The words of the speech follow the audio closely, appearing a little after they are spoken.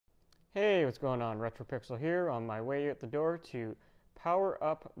Hey, what's going on? RetroPixel here on my way out the door to Power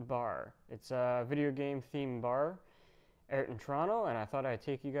Up Bar. It's a video game themed bar out in Toronto, and I thought I'd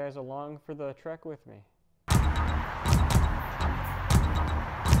take you guys along for the trek with me.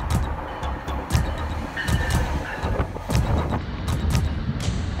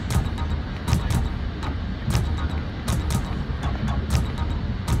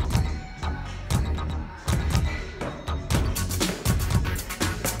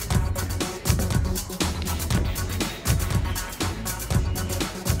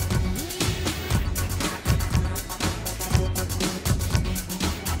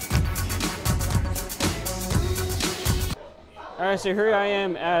 Alright, so here I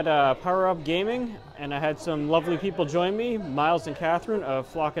am at Power Up Gaming, and I had some lovely people join me, Myles and Kathryn of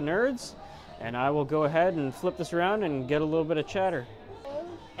Flock of Nerds, and I will go ahead and flip this around and get a little bit of chatter.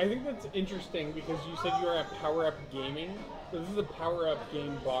 I think that's interesting because you said you were at Power Up Gaming. So this is a Power Up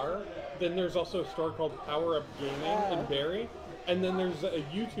game bar. Then there's also a store called Power Up Gaming in Barrie, and then there's a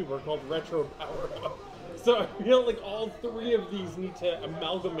YouTuber called Retro Power Up. So I feel like all three of these need to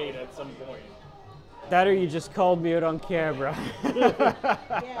amalgamate at some point. That or you just called me out on camera. Yeah,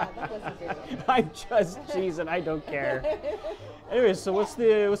 that was good. I'm just cheesing, I don't care. Anyways, so what's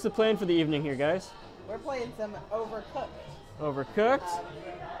the plan for the evening here, guys? We're playing some Overcooked. Overcooked?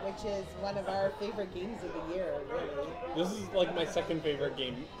 Which is one of our favorite games of the year, really. This is like my second favorite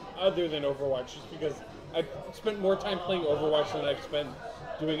game, other than Overwatch, just because I've spent more time playing Overwatch than I've spent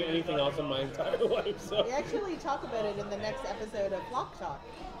doing anything else in my entire life. So. We actually talk about it in the next episode of Flock Talk.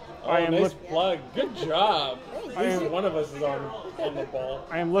 Oh, nice plug. Good job. At least one of us is on the ball.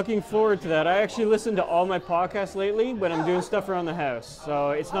 I am looking forward to that. I actually listen to all my podcasts lately, but I'm doing stuff around the house.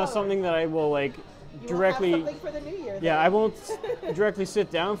 So it's not something that I will like directly. Have something for the new year, yeah, I won't directly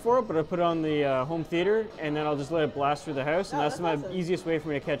sit down for it, but I put it on the home theater, and then I'll just let it blast through the house, and that's my easiest way for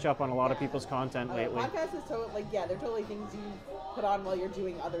me to catch up on a lot of people's content lately. Podcasts is totally like they're totally things you put on while you're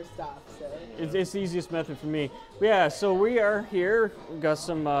doing other stuff. So it's the easiest method for me. But yeah, so we are here. We've got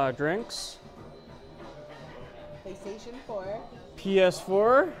some drinks. PlayStation 4.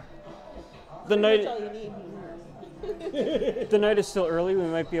 PS4. The night. That's all you need. The night is still early. We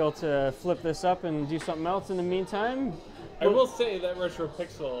might be able to flip this up and do something else in the meantime. I will say that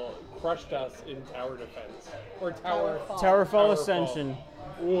RetroPixel crushed us in tower defense. Or Towerfall Ascension.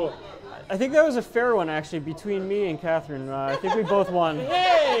 Ooh. I think that was a fair one, actually, between me and Kathryn. I think we both won.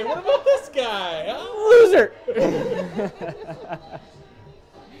 Hey, what about this guy? Huh? Loser!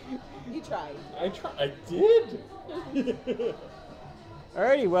 You tried. I did.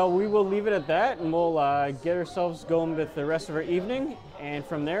 Alrighty, well, we will leave it at that, and we'll get ourselves going with the rest of our evening. And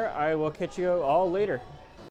from there, I will catch you all later.